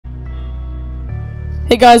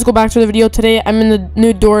Hey guys, go back to the video. Today I'm in the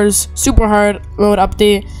new Doors super hard mode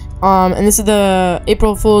update, and this is the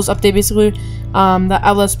April Fool's update basically that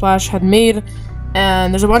Outlet Splash had made,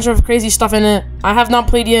 and there's a bunch of crazy stuff in it. I have not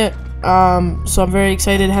played yet, so I'm very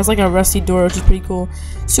excited. It has like a rusty door, which is pretty cool.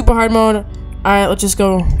 Super hard mode. Alright, let's just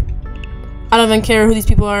go. I don't even care who these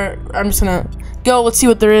people are. I'm just gonna go. Let's see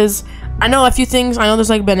what there is. I know a few things. I know there's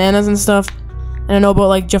like bananas and stuff, and I know about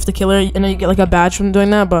like Jeff the Killer. I know you get like a badge from doing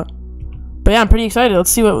that, but yeah, I'm pretty excited. Let's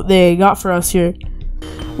see what they got for us here.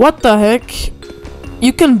 What the heck?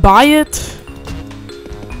 You can buy it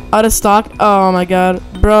out of stock? Oh my god.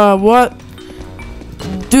 Bruh, what?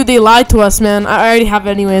 Dude, they lied to us, man. I already have it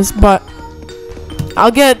anyways, but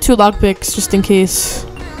I'll get 2 lockpicks just in case.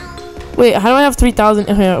 Wait, how do I have 3,000?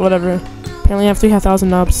 Okay, whatever. Apparently I have 3,000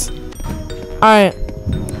 knobs. Alright.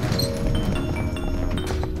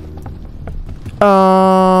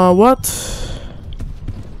 What?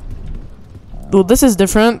 Well, this is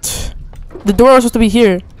different. The door was supposed to be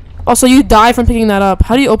here. Also, you die from picking that up.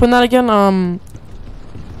 How do you open that again?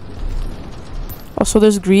 Also,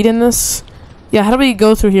 there's greed in this. Yeah, how do we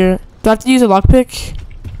go through here? Do I have to use a lockpick?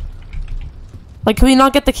 Like, can we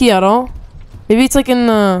not get the key at all? Maybe it's like in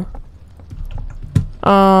the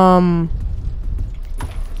one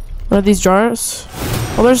of these jars.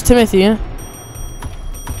 Oh, there's Timothy.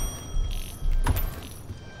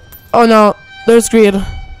 Oh no, there's greed.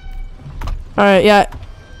 Alright, yeah.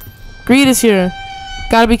 Greed is here.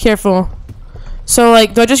 Gotta be careful. So,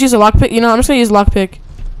 like, do I just use a lockpick? You know, I'm just gonna use a lockpick.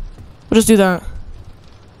 We'll just do that.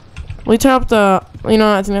 Will you turn up the... You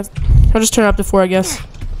know, I think that's... I'll just turn it up to 4, I guess.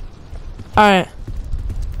 Alright.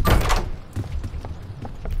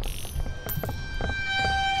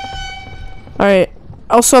 Alright.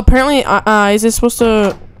 Also, apparently, is this supposed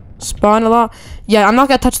to spawn a lot? Yeah, I'm not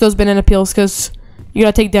gonna touch those banana peels, because you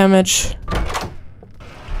gotta take damage.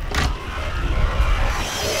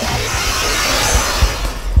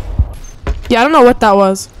 Yeah, I don't know what that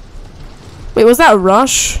was. Wait, was that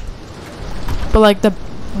Rush? But like the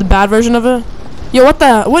bad version of it? Yo,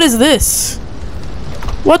 what is this?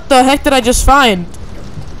 What the heck did I just find?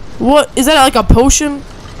 What is that, like a potion?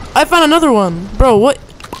 I found another one. Bro, what?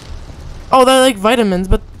 Oh, they're like vitamins,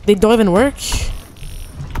 but they don't even work.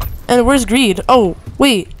 And where's greed? Oh,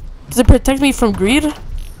 wait. Does it protect me from greed?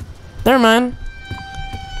 Never mind.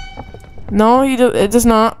 No, it does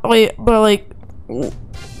not. Wait, but like,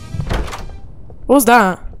 what was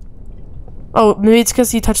that? Oh, maybe it's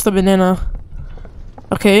because he touched the banana.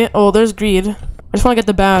 Okay. Oh, there's greed. I just want to get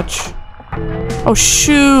the badge. Oh,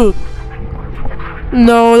 shoot.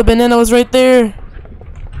 No, the banana was right there.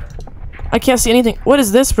 I can't see anything. What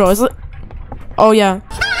is this, bro? Is it... Oh, yeah.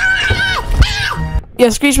 Yeah,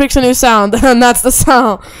 Screech makes a new sound. And that's the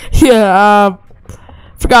sound. Yeah,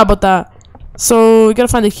 forgot about that. So, we gotta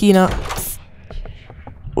find the key now.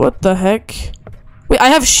 What the heck? Wait, I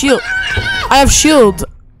have shield. I have shield.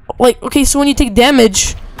 Like, okay, so when you take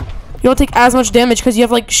damage, you don't take as much damage because you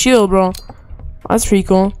have like shield, bro. Oh, that's pretty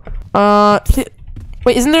cool.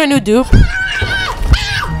 Wait, isn't there a new dupe?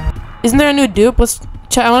 Isn't there a new dupe? Let's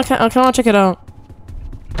check. I kind of want to check it out.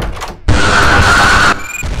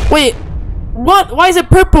 Wait, what? Why is it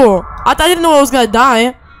purple? I didn't know I was gonna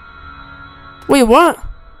die. Wait, what?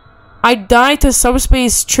 I died to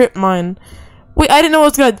subspace trip mine. Wait, I didn't know I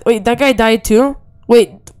was gonna. Wait, that guy died too.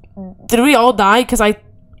 Wait, did we all die because I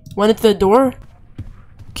went into the door?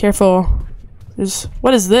 Careful.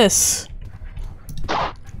 What is this?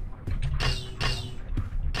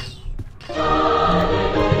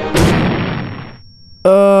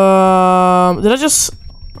 Did I just...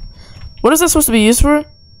 What is that supposed to be used for?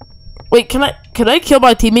 Wait, can I kill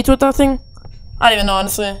my teammates with that thing? I don't even know,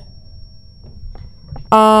 honestly.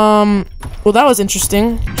 Well, that was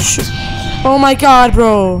interesting. Oh my god,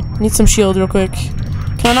 bro. Need some shield real quick.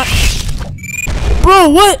 Can I not? Bro,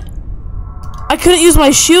 what? I couldn't use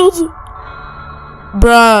my shield?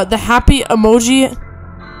 Bruh, the happy emoji.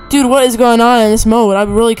 Dude, what is going on in this mode?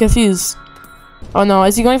 I'm really confused. Oh no,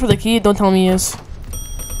 is he going for the key? Don't tell me he is.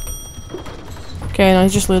 Okay, no,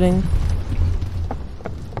 he's just looting.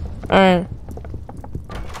 Alright.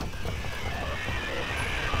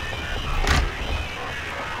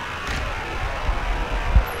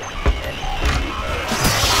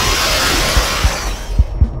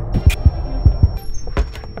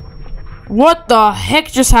 What the heck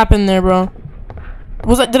just happened there, bro?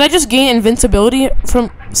 Did I just gain invincibility from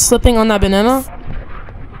slipping on that banana?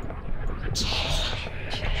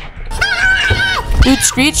 Dude,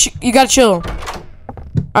 Screech, you gotta chill.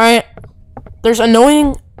 Alright. There's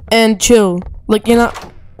annoying and chill. Like, you're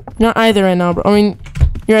not either right now, bro. I mean,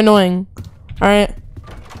 you're annoying. Alright.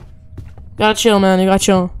 Gotta chill, man. You gotta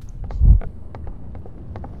chill.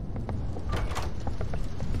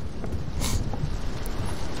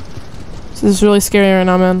 This is really scary right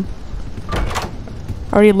now, man.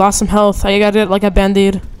 I already lost some health. I got it like a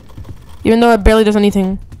band-aid. Even though it barely does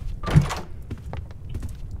anything.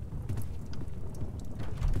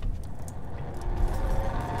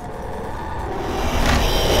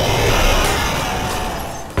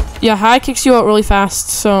 Yeah, high kicks you out really fast.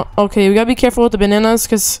 So, okay, we gotta be careful with the bananas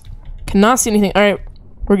because cannot see anything. Alright,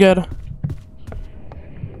 we're good.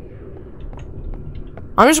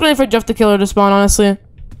 I'm just waiting for Jeff the Killer to spawn, honestly.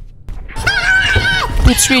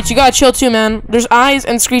 Dude, Screech, you gotta chill too, man. There's eyes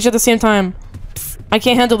and Screech at the same time. I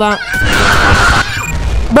can't handle that.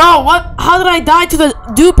 Bro, what? How did I die to the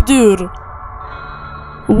dupe, dude?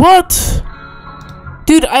 What?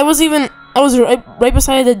 Dude, I was right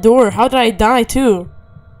beside the door. How did I die too?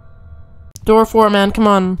 Door 4, man, come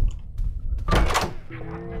on.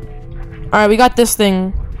 Alright, we got this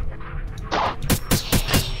thing.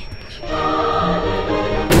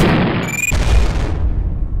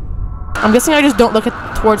 I'm guessing I just don't look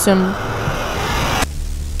towards him.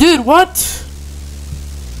 Dude, what?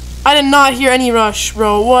 I did not hear any rush,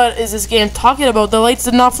 bro. What is this game talking about? The lights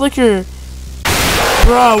did not flicker.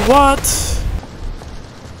 Bro, what?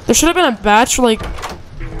 There should have been a badge for like...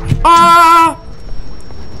 Ah!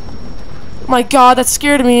 My god, that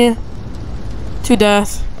scared me to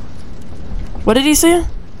death. What did he say?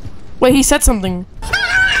 Wait, he said something.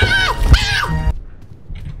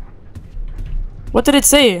 What did it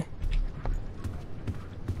say?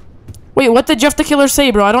 Wait, what did Jeff the Killer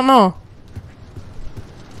say, bro? I don't know.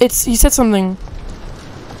 He said something.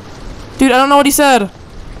 Dude, I don't know what he said.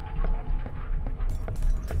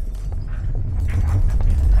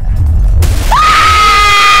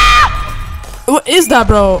 What is that,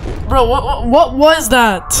 bro? Bro, what was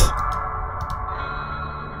that?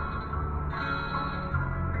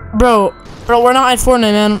 Bro, we're not at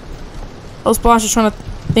Fortnite, man. Those Splash is trying to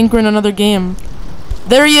think we're in another game.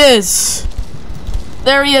 There he is.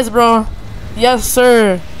 There he is, bro. Yes,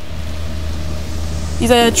 sir. He's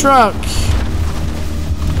at a truck.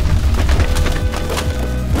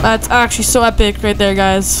 That's actually so epic right there,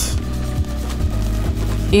 guys.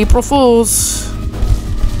 April Fools.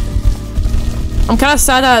 I'm kind of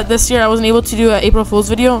sad that this year I wasn't able to do an April Fool's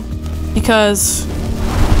video because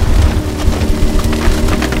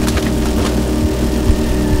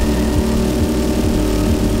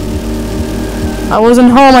I wasn't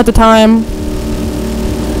home at the time.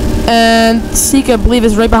 And Seek, I believe,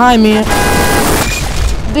 is right behind me.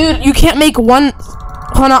 Dude, you can't make one.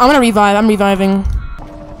 Hold on, I'm gonna revive. I'm reviving.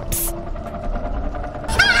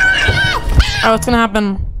 Alright, what's gonna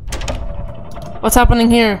happen? What's happening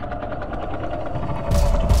here?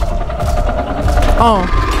 Oh,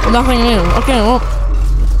 well, nothing new. Okay, well.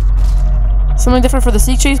 Something different for the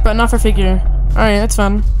Seek chase, but not for figure. Alright, that's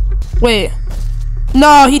fun. Wait.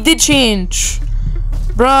 No, he did change.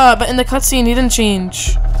 Bruh, but in the cutscene, he didn't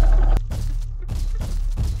change.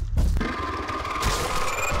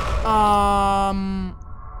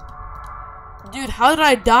 Dude, how did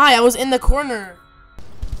I die? I was in the corner.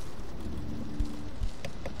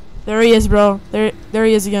 There he is, bro. There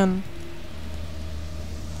he is again.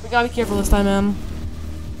 We gotta be careful this time, man.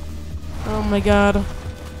 Oh my god.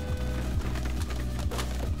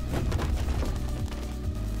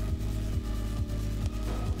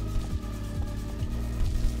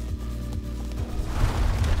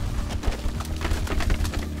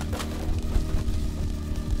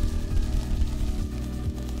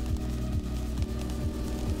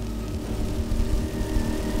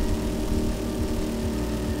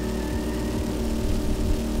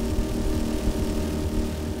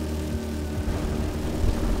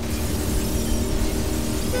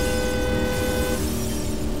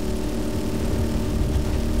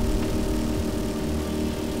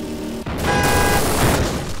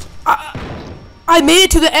 I made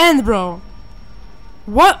it to the end, bro.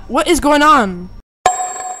 What is going on?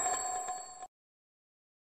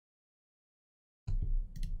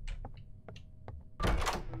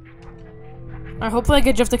 Hopefully I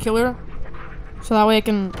get Jeff the Killer, so that way I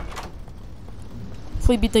can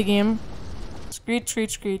hopefully beat the game. Screech,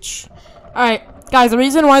 screech, screech. Alright, guys, the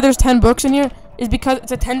reason why there's 10 books in here is because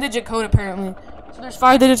it's a 10-digit code, apparently. So there's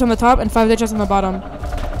 5 digits on the top and 5 digits on the bottom.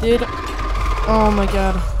 Dude, oh my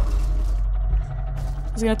god.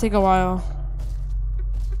 It's gonna take a while.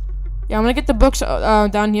 Yeah, I'm gonna get the books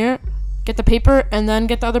down here, get the paper, and then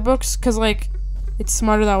get the other books, cause like, it's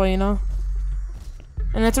smarter that way, you know?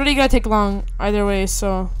 And it's already gonna take long either way,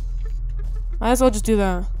 so might as well just do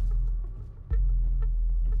that.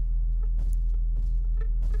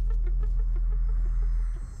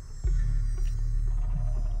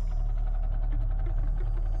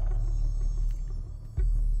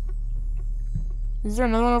 Is there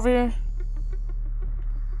another one over here?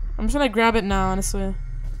 I'm just gonna grab it now, honestly.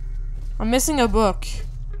 I'm missing a book.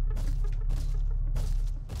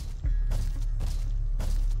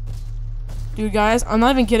 Dude, guys, I'm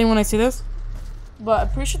not even kidding when I say this, but I'm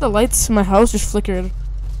pretty sure the lights in my house just flickered.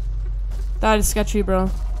 That is sketchy,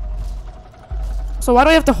 bro. So why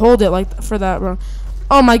do I have to hold it like for that, bro?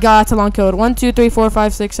 Oh my god, it's a long code. 1, 2, 3, 4,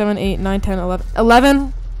 5, 6, 7, 8, 9, 10, 11.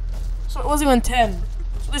 11? So it wasn't even 10.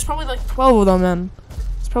 So there's probably like 12 of them, then.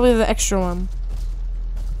 It's probably the extra one.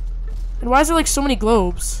 And why is there like so many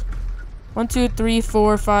globes? 1, 2, 3,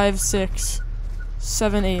 4, 5, 6,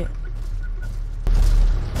 7, 8.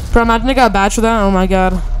 Bro, imagine I got a badge for that. Oh my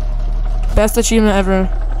god. Best achievement ever.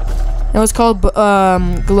 It was called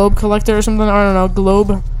Globe Collector or something. I don't know.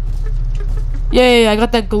 Globe. Yay, I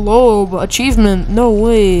got that globe achievement. No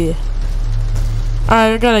way.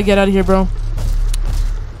 Alright, I gotta get out of here, bro.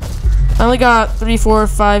 I only got 3, 4,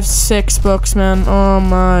 5, 6 books, man. Oh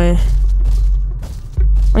my.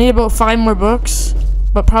 I need about 5 more books.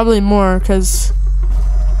 But probably more, because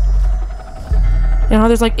you know how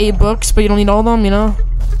there's like 8 books, but you don't need all of them, you know?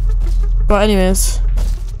 But anyways.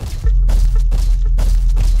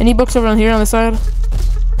 Any books over on here on the side?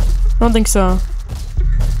 I don't think so.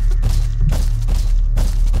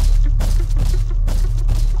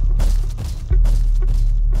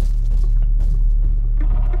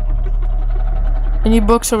 Any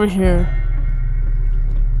books over here?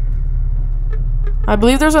 I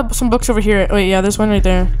believe there's some books over here. Wait, yeah, there's one right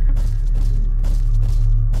there.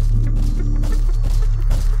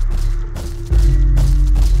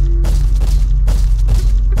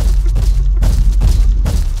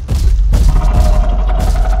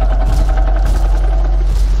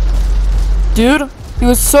 Dude, he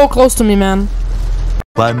was so close to me, man.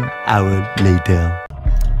 1 hour later.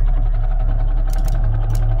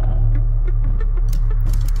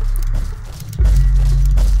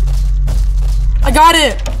 I got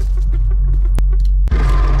it!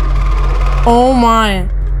 Oh my.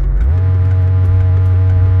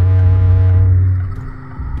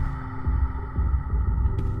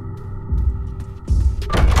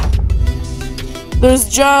 There's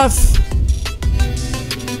Jeff!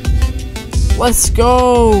 Let's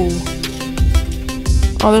go!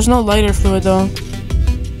 Oh, there's no lighter fluid though.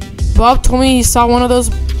 Bob told me he saw one of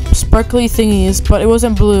those sparkly thingies, but it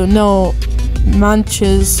wasn't blue. No.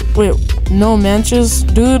 Manches. Wait, no manches?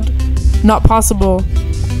 Dude, not possible.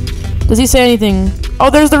 Does he say anything?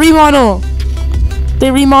 Oh, there's the remodel!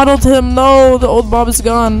 They remodeled him. No, the old Bob is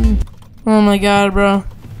gone. Oh my god, bro.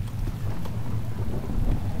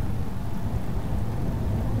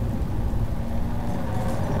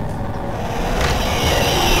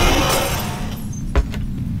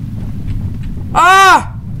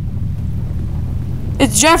 Ah!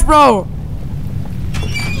 It's Jeff, bro!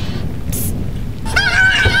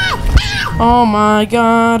 Oh my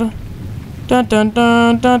god. Dun dun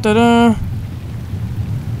dun dun dun dun.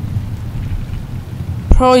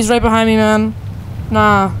 Bro, he's right behind me, man.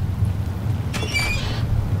 Nah.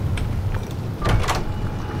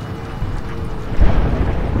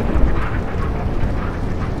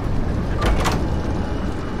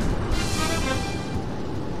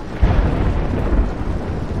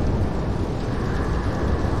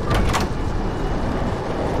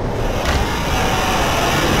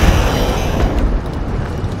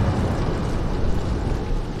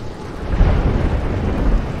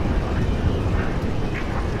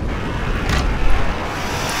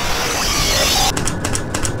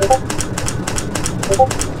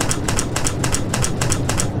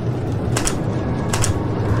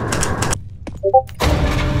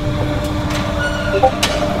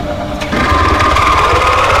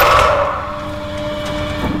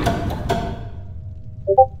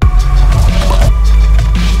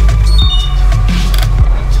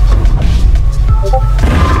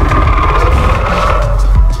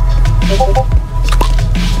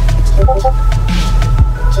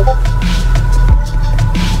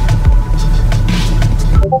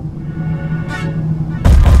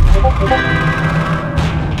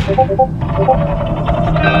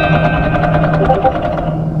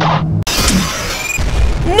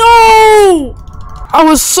 No! I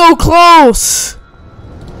was so close!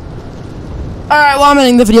 Alright, well, I'm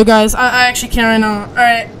ending the video, guys. I actually can't right now.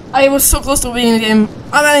 Alright, I was so close to beating the game.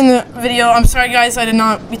 I'm ending the video. I'm sorry, guys, I did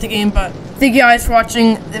not beat the game, but thank you guys for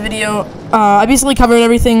watching the video. I basically covered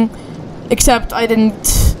everything, except I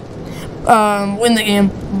didn't win the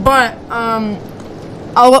game. But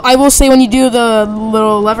I will say when you do the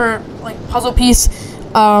little lever, like, puzzle piece,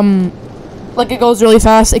 like, it goes really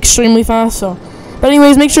fast, extremely fast, so. But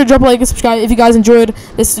anyways, make sure to drop a like and subscribe if you guys enjoyed.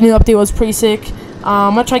 This new update was pretty sick.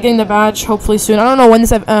 I'm gonna try getting the badge hopefully soon. I don't know when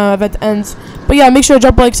this event ends, but yeah, make sure to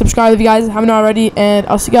drop a like, subscribe if you guys haven't already, and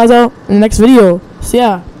I'll see you guys out in the next video. So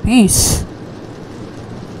yeah, peace.